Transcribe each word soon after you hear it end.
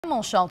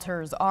Animal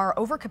shelters are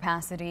over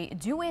capacity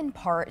due in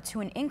part to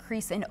an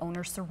increase in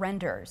owner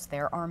surrenders.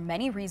 There are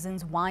many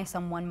reasons why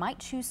someone might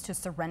choose to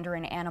surrender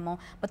an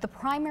animal, but the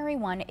primary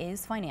one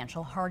is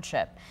financial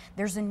hardship.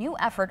 There's a new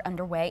effort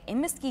underway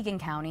in Muskegon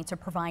County to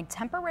provide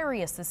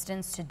temporary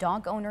assistance to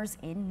dog owners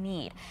in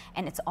need,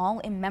 and it's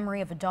all in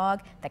memory of a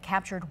dog that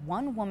captured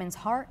one woman's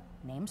heart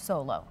named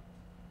Solo.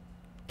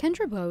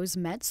 Kendra Bose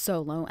met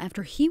Solo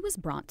after he was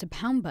brought to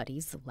Pound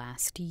Buddies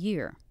last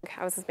year.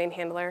 I was his main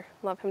handler.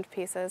 Love him to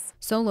pieces.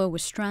 Solo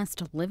was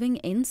stressed living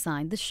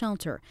inside the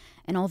shelter,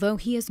 and although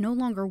he is no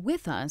longer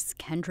with us,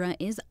 Kendra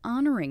is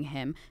honoring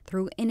him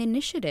through an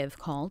initiative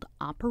called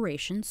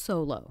Operation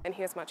Solo. And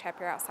he was much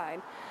happier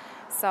outside.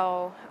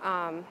 So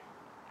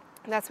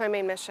that's my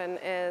main mission,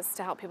 is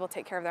to help people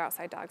take care of their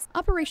outside dogs.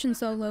 Operation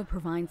Solo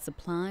provides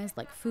supplies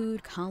like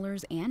food,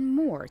 collars, and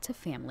more to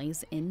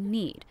families in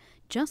need,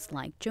 just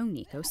like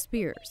Jonico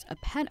Spears, a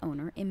pet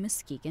owner in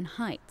Muskegon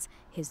Heights.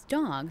 His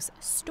dogs,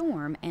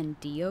 Storm and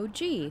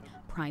DOG,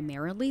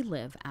 primarily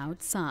live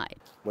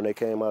outside. When they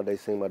came out, they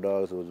seen my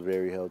dogs. It was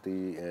very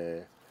healthy,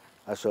 and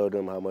I showed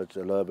them how much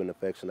love and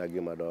affection I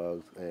give my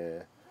dogs.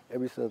 And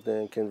ever since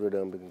then, Kendra and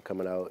them been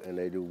coming out, and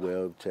they do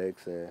well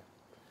checks, and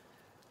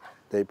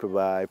they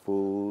provide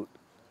food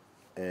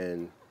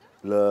and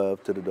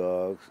love to the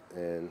dogs,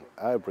 and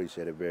I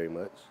appreciate it very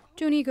much.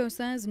 Jonico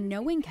says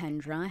knowing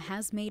Kendra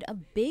has made a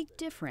big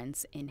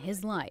difference in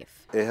his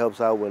life. It helps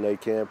out when they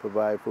can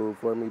provide food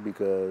for me,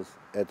 because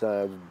at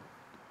times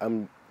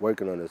I'm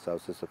working on this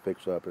house. It's a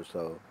fixer-upper,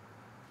 so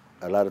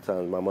a lot of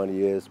times my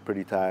money is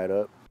pretty tied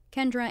up.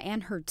 Kendra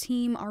and her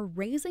team are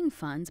raising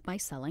funds by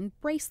selling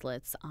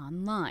bracelets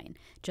online.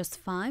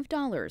 Just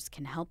 $5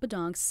 can help a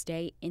dog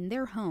stay in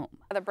their home.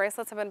 The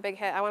bracelets have been a big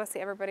hit. I want to see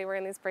everybody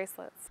wearing these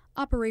bracelets.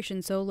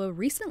 Operation Solo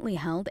recently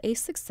held a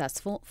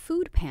successful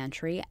food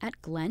pantry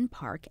at Glen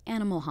Park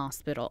Animal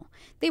Hospital.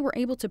 They were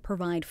able to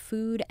provide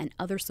food and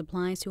other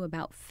supplies to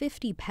about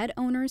 50 pet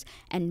owners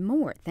and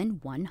more than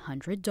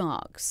 100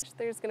 dogs.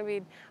 There's going to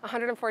be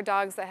 104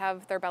 dogs that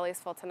have their bellies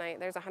full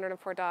tonight. There's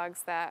 104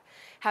 dogs that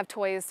have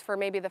toys for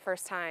maybe the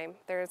first time.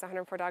 There's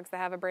 104 dogs that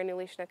have a brand new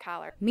leash and a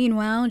collar.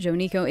 Meanwhile,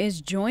 Jonico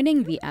is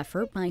joining the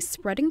effort by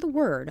spreading the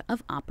word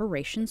of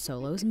Operation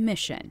Solo's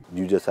mission.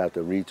 You just have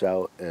to reach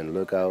out and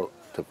look out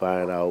to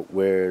find out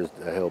where's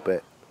the help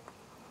at.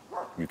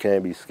 You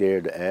can't be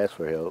scared to ask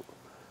for help,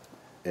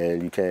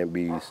 and you can't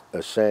be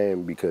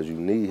ashamed because you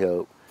need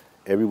help.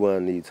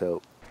 Everyone needs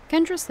help.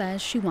 Kendra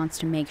says she wants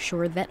to make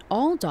sure that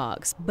all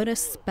dogs, but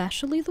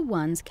especially the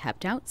ones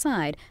kept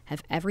outside,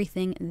 have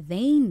everything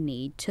they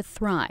need to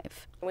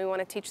thrive. We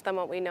want to teach them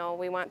what we know.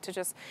 We want to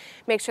just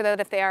make sure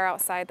that if they are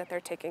outside, that they're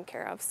taken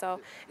care of.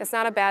 So it's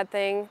not a bad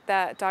thing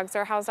that dogs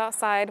are housed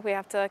outside. We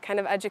have to kind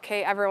of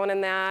educate everyone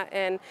in that,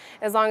 and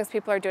as long as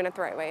people are doing it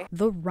the right way.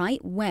 The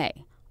right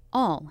way,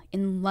 all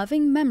in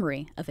loving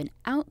memory of an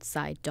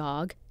outside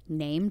dog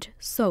named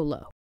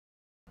Solo.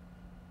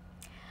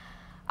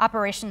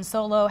 Operation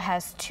Solo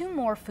has 2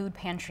 more food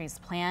pantries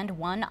planned,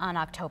 one on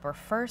October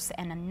 1st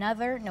and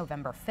another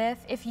November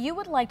 5th. If you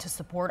would like to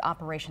support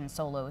Operation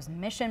Solo's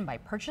mission by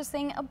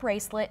purchasing a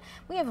bracelet,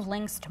 we have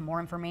links to more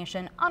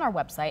information on our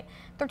website,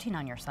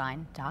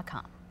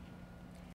 13onyoursign.com.